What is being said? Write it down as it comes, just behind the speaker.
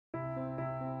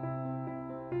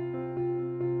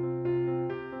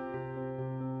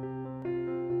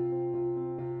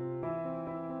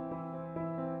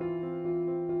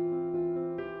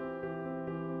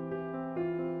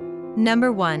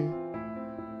Number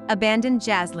 1. Abandoned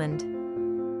Jazzland.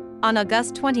 On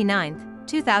August 29,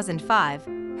 2005,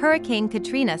 Hurricane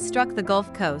Katrina struck the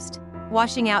Gulf Coast,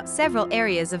 washing out several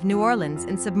areas of New Orleans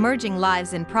and submerging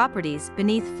lives and properties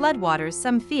beneath floodwaters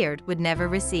some feared would never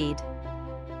recede.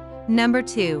 Number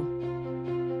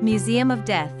 2. Museum of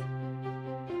Death.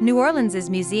 New Orleans's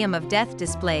Museum of Death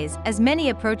displays as many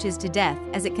approaches to death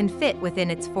as it can fit within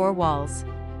its four walls.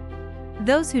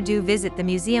 Those who do visit the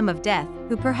Museum of Death,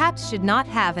 who perhaps should not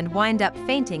have and wind up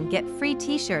fainting, get free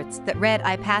t-shirts that read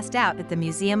 "I passed out at the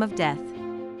Museum of Death."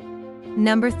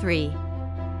 Number 3.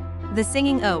 The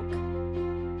Singing Oak.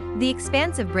 The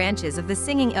expansive branches of the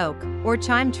singing oak, or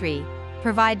chime tree,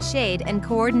 provide shade and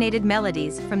coordinated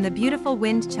melodies from the beautiful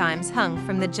wind chimes hung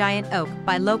from the giant oak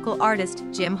by local artist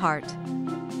Jim Hart.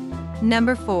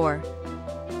 Number 4.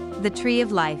 The Tree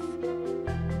of Life.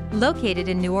 Located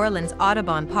in New Orleans'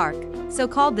 Audubon Park,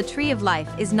 so-called the Tree of Life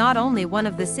is not only one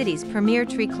of the city's premier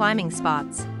tree climbing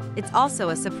spots, it's also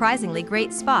a surprisingly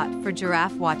great spot for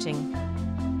giraffe watching.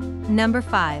 Number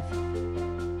 5.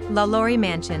 La Laurie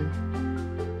Mansion.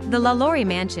 The La Laurie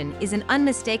Mansion is an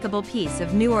unmistakable piece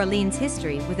of New Orleans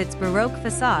history with its Baroque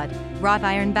facade, wrought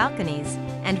iron balconies,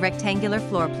 and rectangular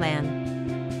floor plan.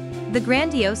 The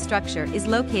grandiose structure is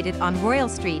located on Royal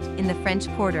Street in the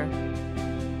French Quarter.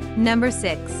 Number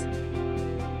 6.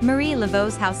 Marie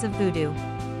Laveau's House of Voodoo.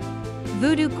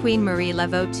 Voodoo Queen Marie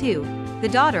Laveau II, the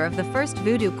daughter of the first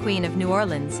Voodoo Queen of New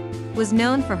Orleans, was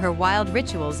known for her wild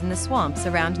rituals in the swamps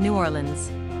around New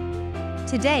Orleans.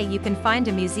 Today you can find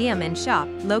a museum and shop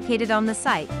located on the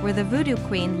site where the Voodoo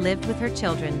Queen lived with her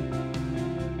children.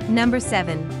 Number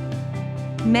 7.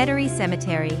 Metairie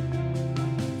Cemetery.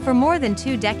 For more than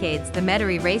 2 decades, the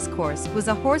Metairie Racecourse was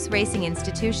a horse racing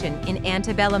institution in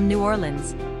antebellum New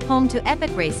Orleans, home to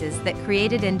epic races that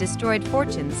created and destroyed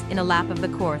fortunes in a lap of the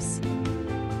course.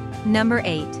 Number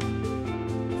 8.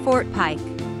 Fort Pike.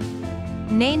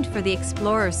 Named for the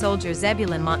explorer-soldier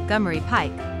Zebulon Montgomery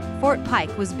Pike, Fort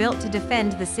Pike was built to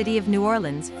defend the city of New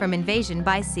Orleans from invasion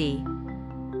by sea.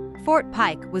 Fort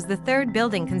Pike was the third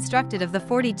building constructed of the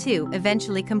 42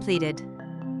 eventually completed.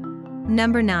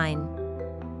 Number 9.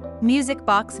 Music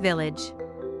Box Village.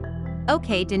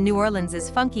 Located in New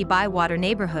Orleans's funky Bywater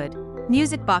neighborhood,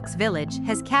 Music Box Village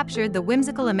has captured the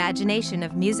whimsical imagination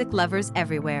of music lovers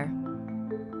everywhere.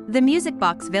 The Music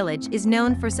Box Village is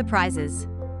known for surprises.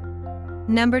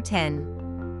 Number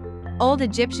 10. Old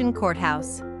Egyptian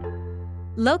Courthouse.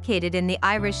 Located in the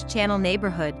Irish Channel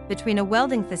neighborhood between a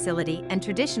welding facility and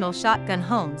traditional shotgun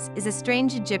homes is a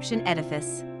strange Egyptian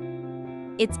edifice.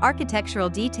 Its architectural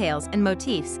details and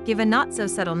motifs give a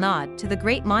not-so-subtle nod to the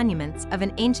great monuments of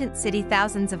an ancient city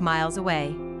thousands of miles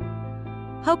away.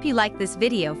 Hope you like this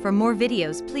video. For more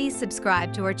videos, please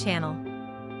subscribe to our channel.